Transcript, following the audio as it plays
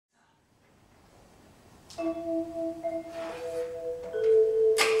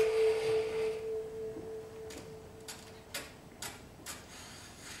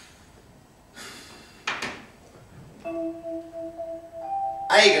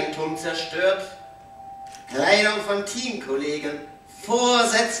Eigentum zerstört, Kleidung von Teamkollegen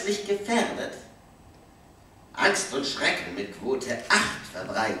vorsätzlich gefährdet, Angst und Schrecken mit Quote 8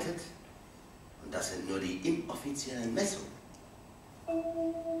 verbreitet, und das sind nur die inoffiziellen Messungen.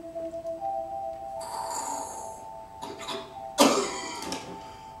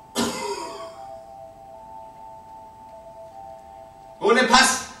 Ohne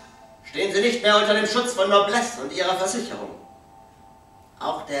Pass stehen Sie nicht mehr unter dem Schutz von Noblesse und ihrer Versicherung.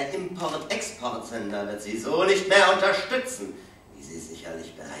 Auch der Import-Export-Sender wird Sie so nicht mehr unterstützen, wie Sie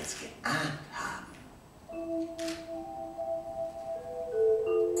sicherlich bereits geahnt haben.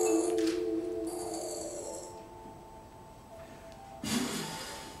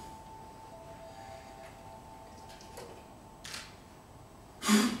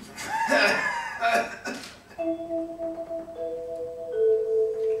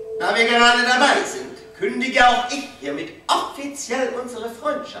 Da wir gerade dabei sind, kündige auch ich hiermit offiziell unsere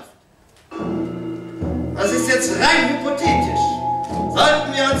Freundschaft. Das ist jetzt rein hypothetisch.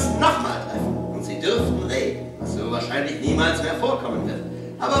 Sollten wir uns nochmal treffen und Sie dürften reden, was so wahrscheinlich niemals mehr vorkommen wird.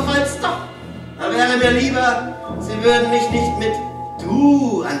 Aber falls doch, dann wäre mir lieber, Sie würden mich nicht mit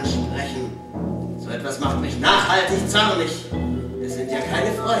du ansprechen. So etwas macht mich nachhaltig zornig. Wir sind ja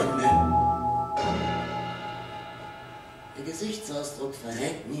keine Freunde. Ihr Gesichtsausdruck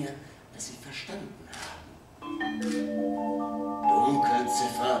verrät mir, dass Sie verstanden haben.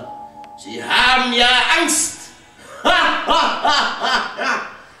 Dunkelziffer, Sie haben ja Angst!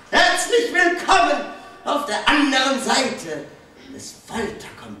 Herzlich willkommen auf der anderen Seite des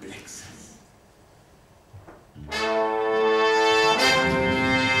Folterkomplexes.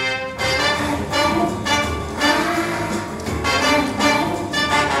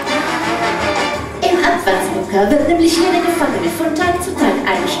 Im Abwärtsbunker wird nämlich jeder Gefangene von Tag zu Tag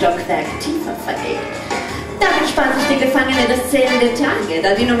ein Stockwerk tiefer verlegt. Damit spart sich der Gefangene das Zählen der Tage,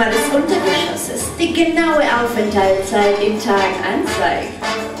 da die Nummer des Untergeschosses die genaue Aufenthaltszeit im Tag anzeigt.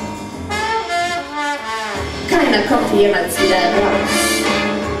 Keiner kommt jemals wieder raus.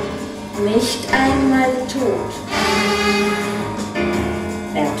 Nicht einmal tot.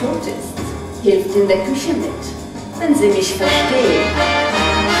 Wer tot ist, hilft in der Küche mit, wenn Sie mich verstehen.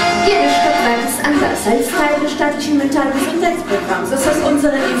 Jedes Stockwerk ist anders als Teil des staatlichen Mentalgesundheitsprogramms, das aus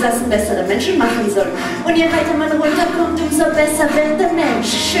unseren Insassen bessere Menschen machen soll. Und je weiter man runterkommt, umso besser wird der Mensch.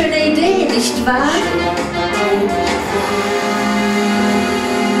 Schöne Idee, nicht wahr?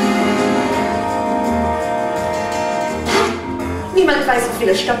 Niemand weiß, wie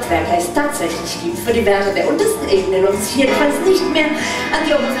viele Stockwerke es tatsächlich gibt. Für die Werte der untersten Ebene lohnt sich jedenfalls nicht mehr, an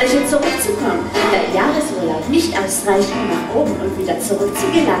die Oberfläche zurückzukommen, da Jahresurlaub nicht ausreicht, um nach oben und wieder zurück zu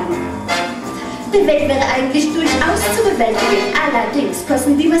gelangen. Der Weg wäre eigentlich durchaus zu bewältigen, allerdings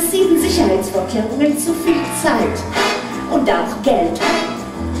kosten die massiven Sicherheitsvorkehrungen zu viel Zeit und auch Geld.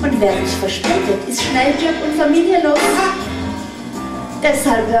 Und wer sich verspätet, ist schnell Job und Familie los.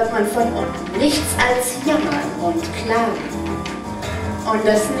 Deshalb hört man von unten nichts als Jammern und Klagen. Und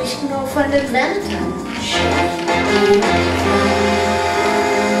das nicht nur von den Wärtern.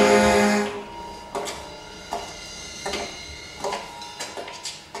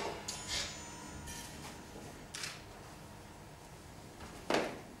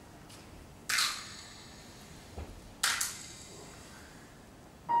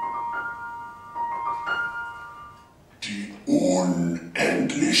 Die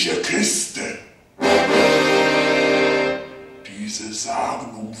unendliche Kiste. Diese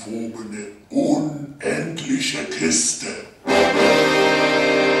sagenumwobene, unendliche Kiste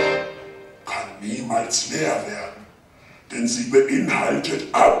kann niemals leer werden, denn sie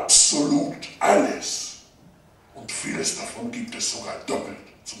beinhaltet absolut alles. Und vieles davon gibt es sogar doppelt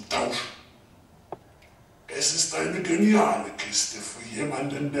zum Tauschen. Es ist eine geniale Kiste für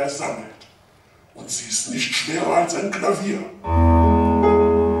jemanden, der sammelt. Und sie ist nicht schwerer als ein Klavier.